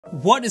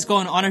What is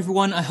going on,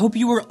 everyone? I hope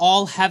you are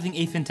all having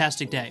a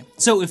fantastic day.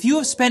 So if you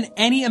have spent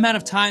any amount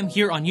of time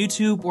here on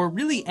YouTube or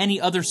really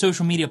any other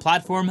social media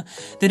platform,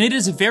 then it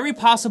is very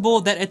possible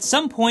that at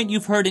some point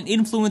you've heard an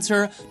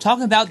influencer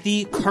talk about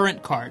the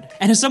current card.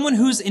 And as someone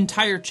whose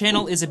entire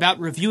channel is about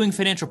reviewing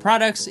financial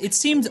products, it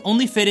seemed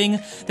only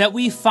fitting that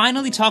we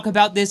finally talk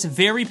about this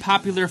very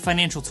popular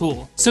financial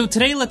tool. So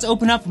today, let's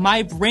open up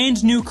my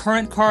brand new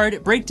current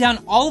card, break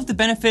down all of the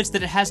benefits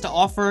that it has to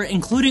offer,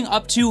 including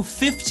up to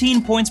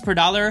 15 points per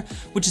dollar,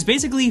 which is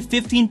basically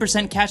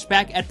 15% cash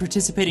back at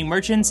participating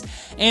merchants,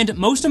 and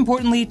most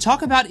importantly,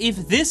 talk about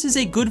if this is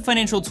a good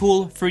financial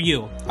tool for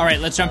you. All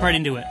right, let's jump right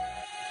into it.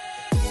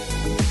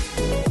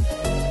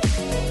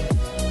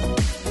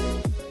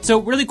 So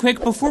really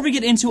quick, before we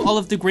get into all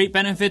of the great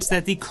benefits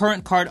that the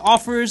current card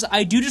offers,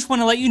 I do just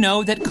want to let you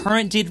know that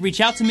Current did reach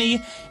out to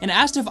me and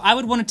asked if I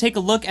would want to take a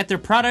look at their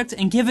product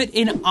and give it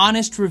an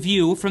honest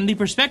review from the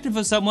perspective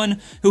of someone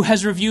who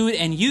has reviewed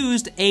and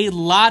used a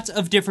lot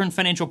of different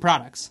financial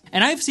products.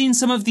 And I've seen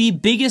some of the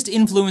biggest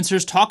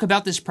influencers talk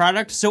about this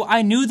product, so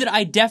I knew that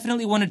I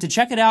definitely wanted to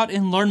check it out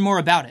and learn more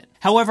about it.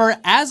 However,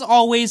 as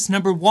always,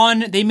 number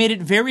one, they made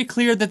it very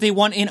clear that they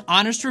want an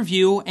honest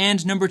review,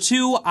 and number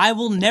two, I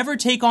will never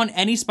take on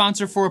any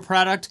sponsor for a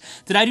product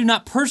that I do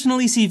not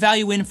personally see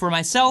value in for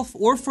myself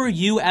or for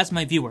you as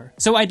my viewer.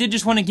 So I did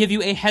just want to give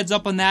you a heads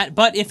up on that,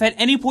 but if at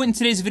any point in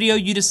today's video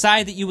you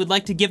decide that you would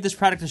like to give this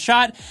product a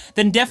shot,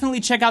 then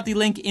definitely check out the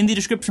link in the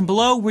description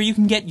below where you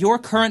can get your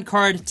current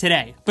card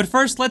today. But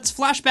first, let's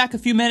flash back a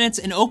few minutes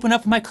and open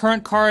up my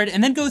current card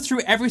and then go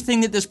through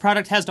everything that this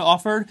product has to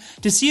offer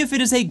to see if it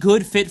is a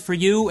good fit for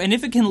you and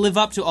if it can live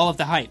up to all of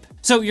the hype.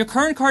 So your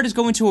current card is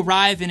going to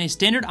arrive in a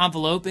standard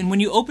envelope, and when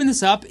you open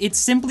this up, it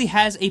simply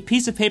has a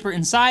piece of paper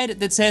inside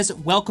that says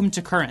 "Welcome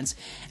to Current."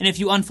 And if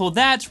you unfold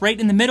that, right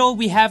in the middle,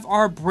 we have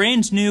our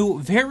brand new,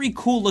 very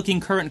cool looking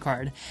current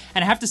card.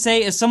 And I have to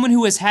say, as someone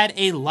who has had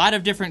a lot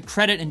of different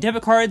credit and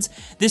debit cards,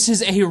 this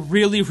is a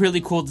really,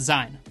 really cool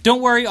design.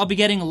 Don't worry, I'll be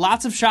getting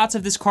lots of shots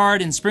of this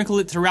card and sprinkle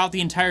it throughout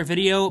the entire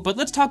video, but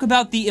let's talk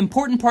about the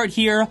important part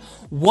here.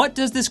 What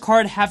does this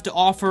card have to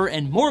offer,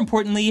 and more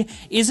importantly,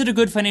 is it a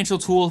good financial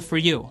tool for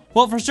you?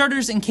 Well, for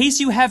starters, in case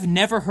you have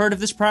never heard of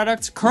this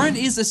product, Current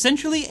is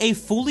essentially a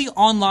fully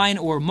online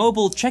or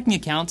mobile checking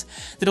account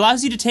that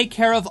allows you to take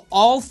care of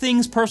all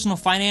things personal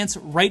finance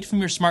right from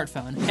your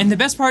smartphone. And the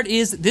best part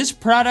is this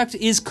product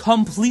is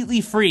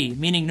completely free,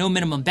 meaning no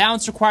minimum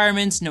balance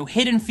requirements, no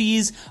hidden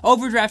fees,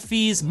 overdraft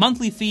fees,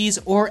 monthly fees,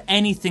 or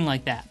anything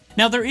like that.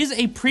 Now, there is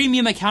a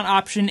premium account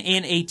option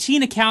and a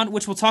teen account,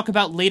 which we'll talk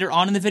about later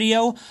on in the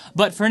video,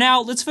 but for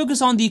now, let's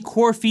focus on the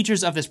core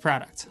features of this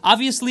product.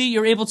 Obviously,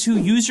 you're able to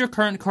use your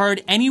current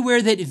card anywhere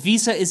that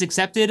Visa is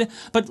accepted,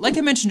 but like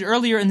I mentioned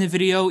earlier in the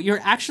video, you're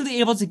actually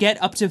able to get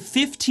up to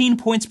 15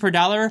 points per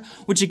dollar,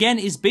 which again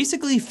is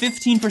basically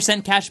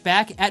 15% cash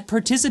back at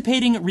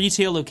participating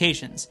retail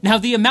locations. Now,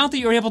 the amount that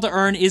you're able to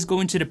earn is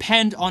going to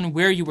depend on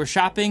where you were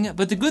shopping,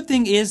 but the good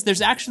thing is there's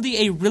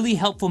actually a really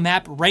helpful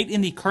map right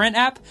in the Current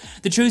app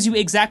that shows you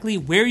exactly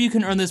where you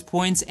can earn those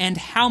points and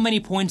how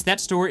many points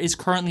that store is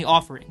currently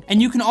offering.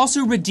 And you can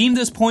also redeem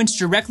those points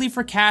directly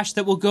for cash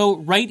that will go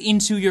right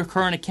into your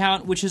current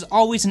account, which is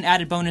always an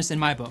added bonus in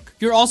my book.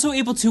 You're also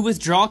able to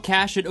withdraw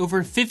cash at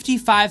over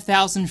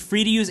 55,000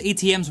 free-to-use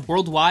ATMs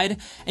worldwide,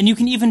 and you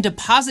can even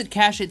deposit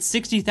cash at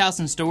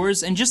 60,000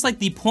 stores. And just like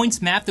the points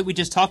map that we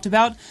just talked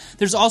about,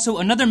 there's also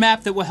another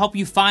map that will help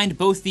you find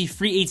both the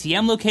free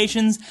ATM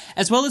locations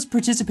as well as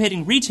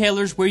participating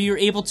retailers where you're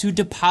able to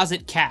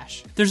deposit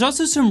cash. There's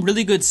also some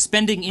really good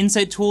spending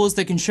insight tools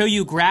that can show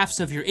you graphs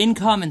of your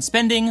income and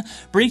spending,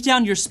 break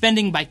down your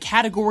spending by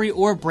category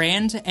or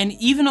brand, and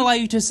even allow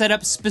you to set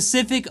up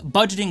specific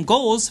budgeting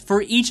goals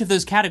for each of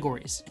those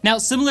categories. Now,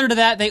 similar to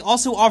that, they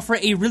also offer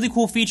a really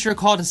cool feature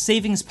called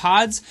Savings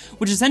Pods,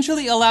 which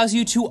essentially allows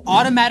you to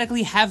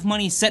automatically have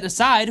money set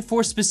aside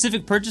for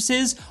specific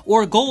purchases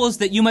or goals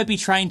that you might be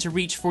trying to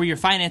reach for your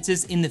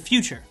finances in the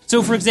future.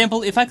 So for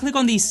example, if I click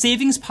on the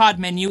Savings Pod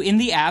menu in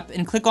the app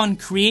and click on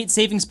Create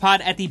Savings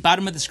Pod at the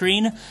bottom of the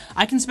screen,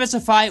 I can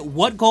specify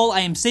what goal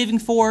I am saving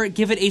for,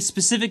 give it a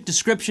specific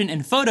description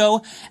and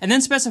photo, and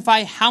then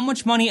specify how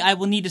much money I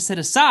will need to set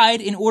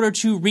aside in order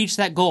to reach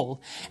that goal.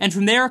 And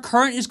from there,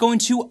 Current is going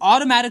to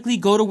automatically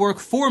go to work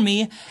for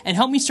me and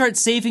help me start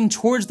saving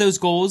towards those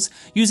goals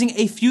using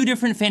a few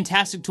different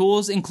fantastic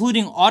tools,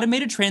 including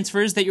automated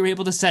transfers that you're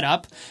able to set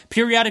up,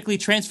 periodically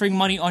transferring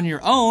money on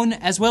your own,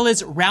 as well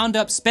as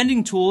round-up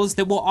spending tools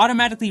that will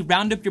automatically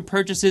round up your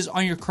purchases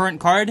on your current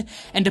card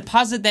and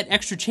deposit that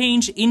extra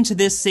change into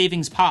this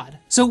savings pod.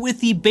 So with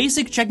the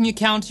basic checking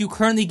account, you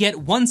currently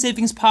get 1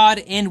 savings pod,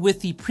 and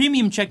with the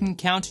premium checking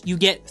account, you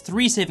get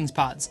 3 savings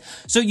pods.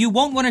 So you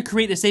won't want to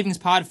create a savings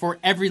pod for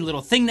every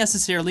little thing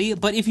necessarily,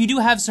 but if you do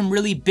have some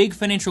really big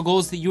financial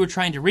goals that you are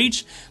trying to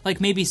reach, like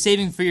maybe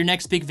saving for your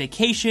next big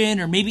vacation,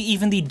 or maybe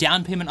even the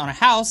down payment on a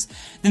house,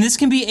 then this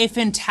can be a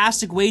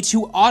fantastic way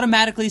to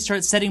automatically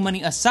start setting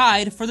money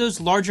aside for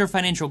those larger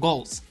financial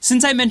goals.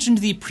 Since I mentioned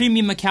the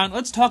premium account,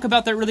 let's talk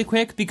about that really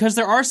quick, because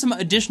there are some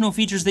additional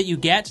features that you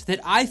get that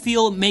I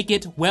feel make it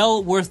it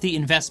well worth the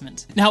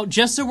investment. Now,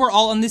 just so we're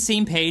all on the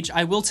same page,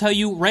 I will tell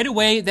you right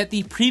away that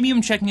the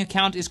premium checking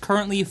account is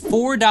currently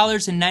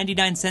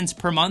 $4.99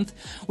 per month,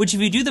 which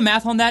if you do the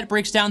math on that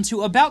breaks down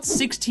to about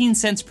 16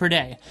 cents per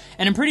day.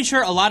 And I'm pretty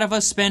sure a lot of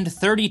us spend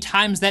 30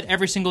 times that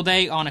every single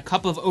day on a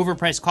cup of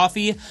overpriced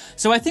coffee,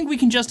 so I think we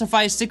can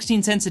justify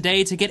 16 cents a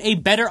day to get a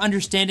better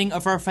understanding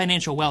of our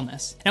financial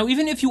wellness. Now,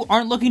 even if you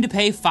aren't looking to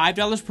pay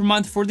 $5 per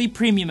month for the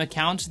premium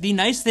account, the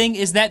nice thing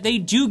is that they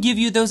do give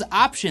you those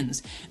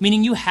options,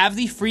 meaning you have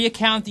the free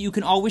account that you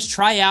can always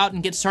try out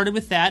and get started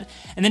with that,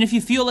 and then if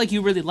you feel like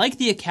you really like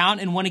the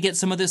account and want to get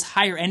some of those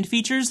higher end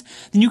features,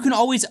 then you can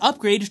always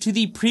upgrade to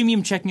the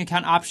premium checking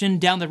account option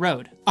down the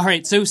road.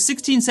 Alright, so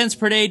 16 cents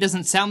per day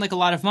doesn't sound like a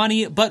lot of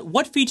money, but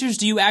what features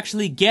do you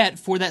actually get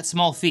for that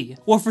small fee?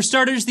 Well, for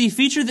starters, the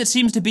feature that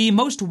seems to be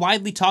most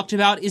widely talked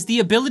about is the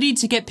ability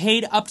to get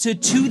paid up to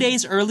 2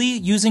 days early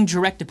using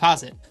direct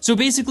deposit. So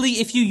basically,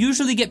 if you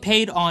usually get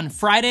paid on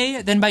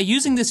Friday, then by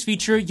using this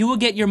feature, you will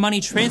get your money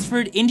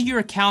transferred into your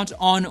account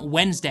on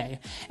Wednesday.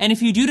 And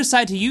if you do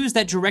decide to use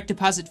that direct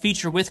deposit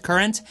feature with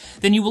Current,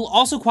 then you will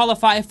also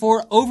qualify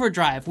for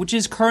Overdrive, which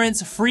is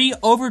Current's free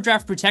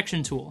overdraft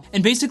protection tool.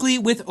 And basically,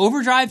 with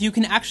Overdrive, you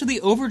can actually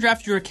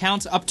overdraft your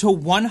account up to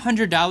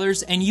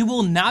 $100 and you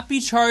will not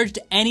be charged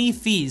any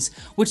fees,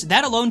 which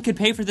that alone could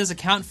pay for this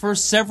account for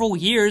several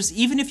years,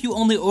 even if you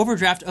only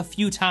overdraft a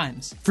few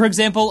times. For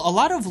example, a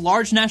lot of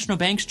large national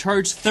banks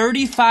charge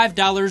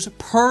 $35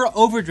 per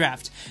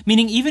overdraft,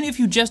 meaning even if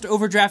you just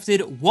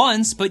overdrafted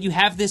once, but you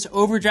have this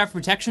overdraft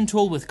protection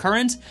tool with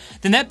Current,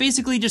 then that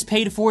basically just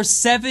paid for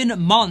 7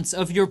 months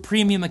of your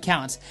premium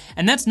account.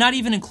 And that's not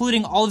even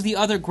including all of the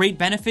other great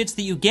benefits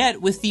that you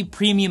get with the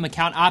premium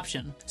account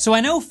option. So I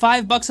know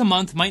 $5 a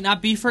month might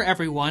not be for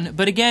everyone,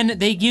 but again,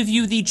 they give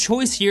you the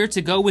choice here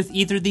to go with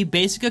either the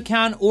basic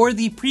account or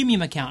the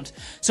premium account.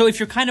 So if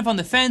you're kind of on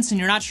the fence and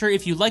you're not sure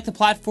if you like the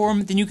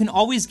platform, then you can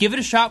always give it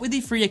a shot with the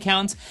free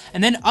account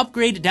and then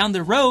upgrade down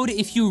the road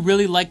if you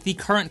really like the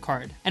Current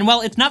card. And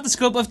while it's not the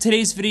scope of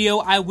today's video,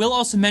 I will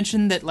also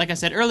mention that, like I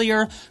said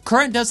earlier,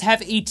 Current does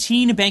have a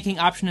teen banking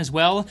option as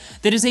well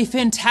that is a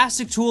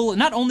fantastic tool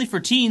not only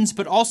for teens,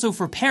 but also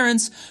for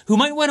parents who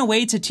might want a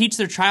way to teach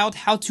their child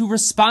how to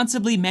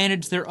responsibly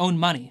manage their own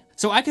money.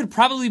 So I could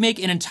probably make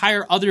an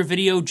entire other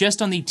video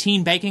just on the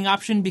teen banking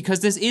option because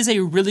this is a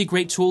really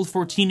great tool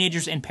for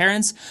teenagers and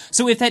parents.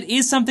 So if that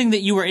is something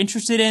that you are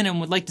interested in and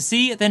would like to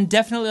see, then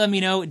definitely let me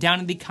know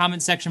down in the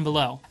comment section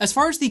below. As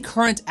far as the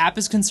Current app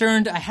is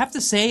concerned, I have to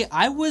say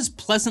I was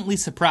pleasantly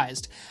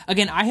surprised.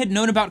 Again, I had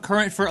known about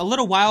Current for a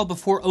little while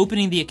before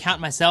opening the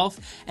account myself,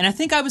 and I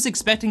think I was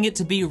expecting it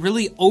to be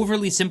really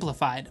overly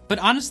simplified. But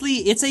honestly,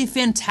 it's a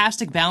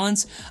fantastic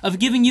balance of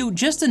giving you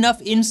just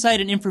enough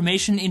insight and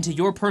information into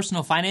your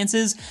personal finances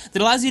that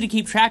allows you to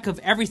keep track of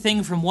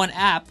everything from one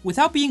app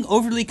without being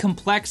overly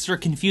complex or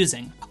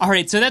confusing.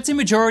 Alright, so that's a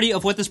majority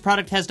of what this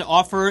product has to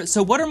offer,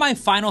 so what are my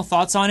final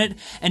thoughts on it,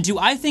 and do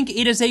I think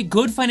it is a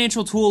good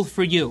financial tool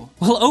for you?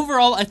 Well,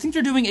 overall, I think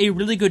they're doing a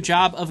really good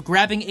job of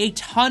grabbing a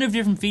ton of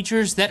different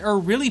features that are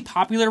really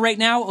popular right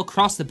now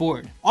across the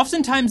board.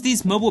 Oftentimes,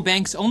 these mobile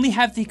banks only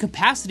have the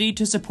capacity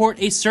to support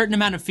a certain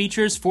amount of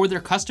features for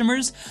their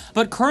customers,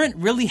 but Current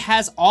really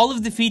has all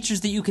of the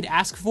features that you could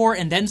ask for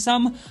and then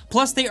some,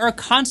 plus they are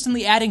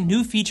constantly adding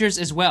new features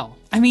as well.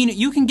 I mean,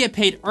 you can get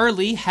paid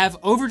early, have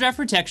overdraft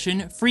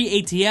protection,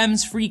 free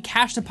ATMs, free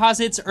cash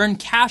deposits, earn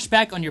cash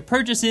back on your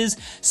purchases,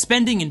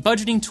 spending and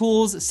budgeting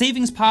tools,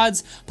 savings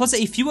pods, plus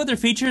a few other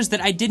features that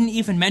I didn't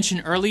even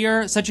mention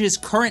earlier, such as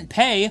Current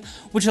Pay,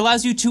 which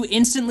allows you to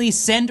instantly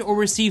send or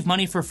receive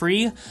money for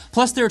free,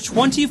 plus their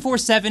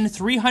 24/7,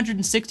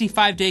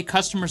 365-day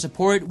customer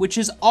support, which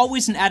is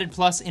always an added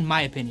plus in my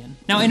opinion.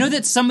 Now, I know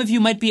that some of you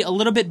might be a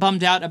little bit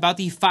bummed out about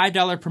the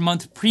 $5 per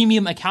month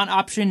premium account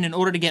option in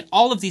order to get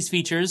all of these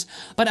features,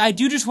 but I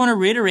do just want to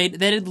reiterate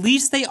that at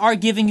least they are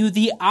giving you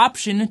the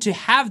option to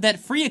have that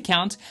free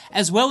account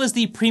as well as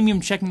the premium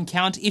checking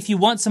account if you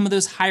want some of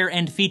those higher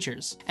end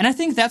features. And I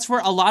think that's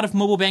where a lot of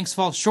mobile banks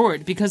fall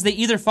short because they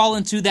either fall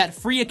into that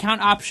free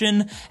account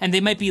option and they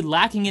might be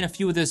lacking in a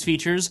few of those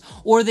features,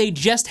 or they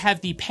just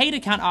have the paid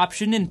account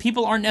option and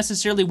people aren't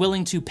necessarily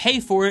willing to pay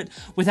for it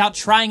without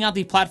trying out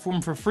the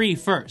platform for free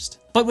first.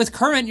 But with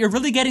Current, you're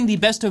really getting the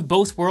best of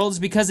both worlds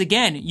because,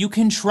 again, you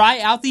can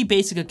try out the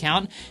basic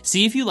account,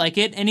 see if you like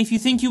it, and if you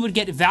think you would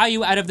get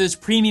value out of those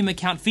premium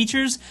account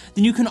features,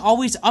 then you can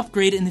always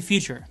upgrade in the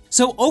future.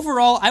 So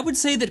overall, I would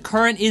say that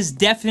Current is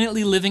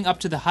definitely living up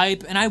to the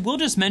hype, and I will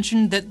just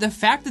mention that the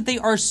fact that they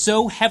are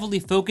so heavily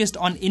focused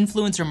on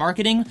influencer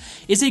marketing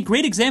is a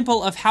great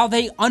example of how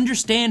they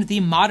understand the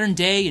modern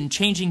day and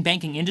changing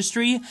banking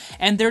industry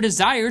and their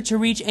desire to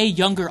reach a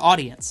younger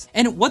audience.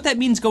 And what that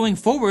means going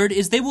forward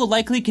is they will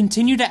likely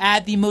continue to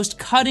add the most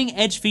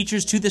cutting-edge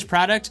features to this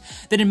product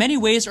that in many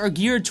ways are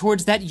geared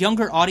towards that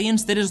younger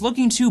audience that is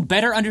looking to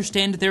better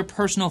understand their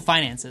personal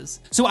finances.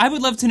 So I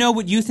would love to know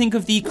what you think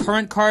of the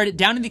Current card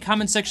down in the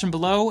comment section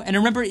below. And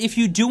remember, if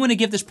you do want to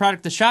give this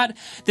product a shot,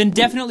 then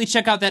definitely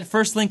check out that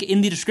first link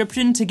in the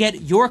description to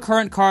get your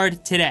current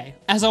card today.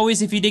 As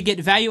always, if you did get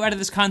value out of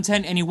this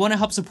content and you want to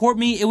help support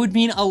me, it would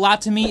mean a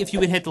lot to me if you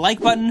would hit the like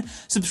button,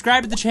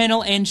 subscribe to the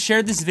channel, and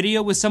share this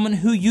video with someone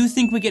who you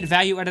think would get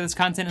value out of this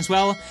content as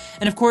well.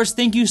 And of course,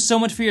 thank you so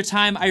much for your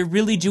time. I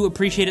really do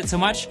appreciate it so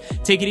much.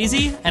 Take it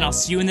easy, and I'll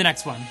see you in the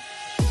next one.